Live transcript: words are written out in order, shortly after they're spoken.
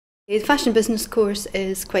The fashion business course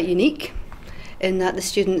is quite unique in that the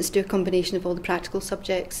students do a combination of all the practical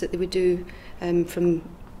subjects that they would do from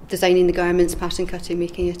designing the garments, pattern cutting,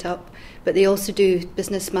 making it up, but they also do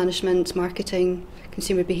business management, marketing,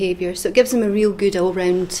 consumer behaviour, so it gives them a real good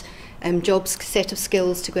all-round set of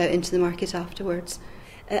skills to go out into the market afterwards.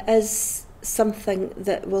 It is something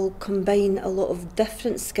that will combine a lot of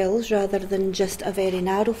different skills rather than just a very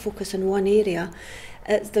narrow focus in one area.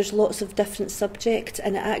 There's lots of different subjects,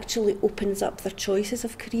 and it actually opens up their choices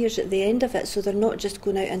of careers at the end of it, so they're not just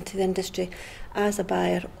going out into the industry as a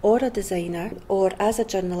buyer or a designer or as a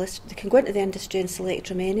journalist. They can go into the industry and select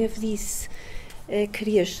from any of these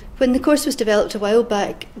careers. When the course was developed a while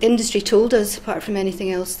back, the industry told us, apart from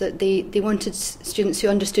anything else, that they wanted students who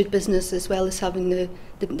understood business as well as having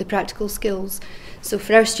the practical skills. So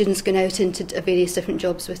for our students going out into various different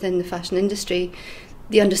jobs within the fashion industry,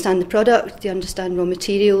 they understand the product, they understand raw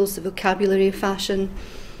materials, the vocabulary of fashion,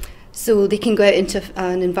 so they can go out into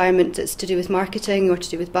an environment that's to do with marketing or to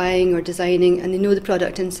do with buying or designing, and they know the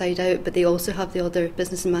product inside out, but they also have the other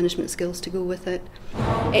business and management skills to go with it.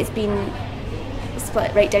 It's been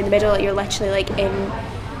split right down the middle. You're literally like in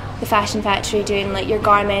the fashion factory doing like your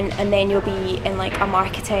garment, and then you'll be in like a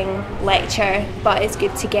marketing lecture, but it's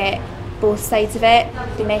good to get both sides of it.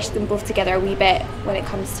 They mesh them both together a wee bit when it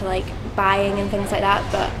comes to like buying and things like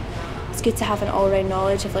that, but it's good to have an all-round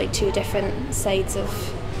knowledge of like two different sides of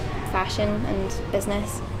fashion and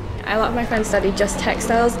business. A lot of my friends study just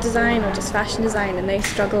textiles design or just fashion design, and they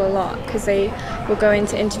struggle a lot because they will go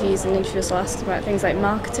into interviews and interviewers will ask about things like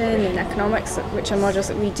marketing and economics, which are modules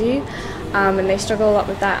that we do, and they struggle a lot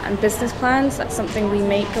with that. And business plans, that's something we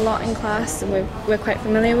make a lot in class and we're quite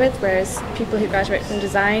familiar with, whereas people who graduate from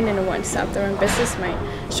design and are wanting to set up their own business might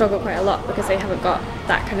struggle quite a lot because they haven't got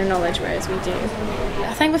that kind of knowledge, whereas we do.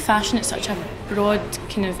 I think with fashion it's such a broad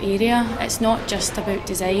kind of area. It's not just about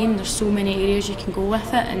design, there's so many areas you can go with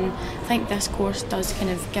it, and I think this course does kind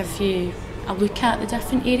of give you a look at the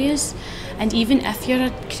different areas. And even if you're a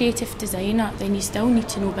creative designer, then you still need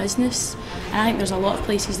to know business, and I think there's a lot of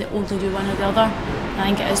places that only do one or the other. And I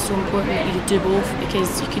think it is so important that you do both,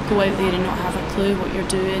 because you could go out there and not have a clue what you're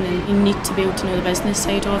doing, and you need to be able to know the business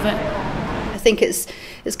side of it. I think it's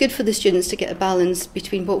good for the students to get a balance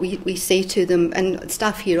between what we say to them, and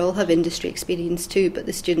staff here all have industry experience too, but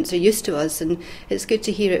the students are used to us, and it's good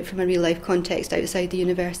to hear it from a real life context outside the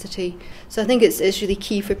university. So I think it's really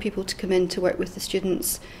key for people to come in to work with the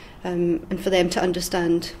students and for them to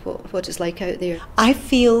understand what it's like out there. I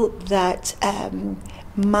feel that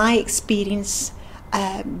my experience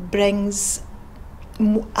brings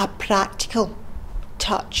a practical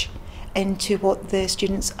touch into what the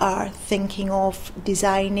students are thinking of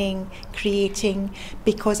designing, creating,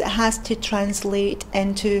 because it has to translate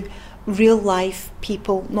into real life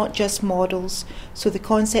people, not just models. So the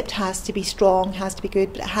concept has to be strong, has to be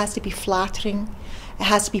good, but it has to be flattering, it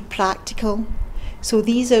has to be practical. So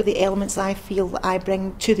these are the elements I feel that I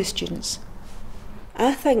bring to the students.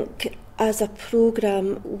 I think as a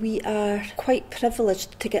programme we are quite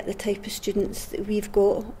privileged to get the type of students that we've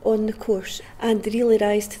got on the course, and they really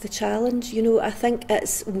rise to the challenge. You know, I think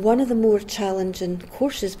it's one of the more challenging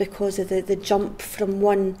courses because of the jump from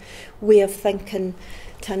one way of thinking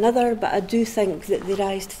to another, but I do think that they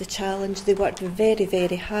rise to the challenge. They work very,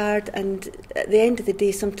 very hard, and at the end of the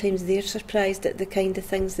day sometimes they're surprised at the kind of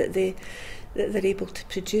things that they're able to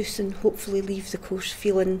produce, and hopefully leave the course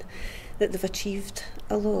feeling that they've achieved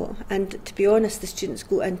a lot. And to be honest, the students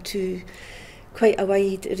go into quite a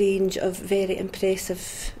wide range of very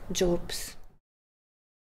impressive jobs.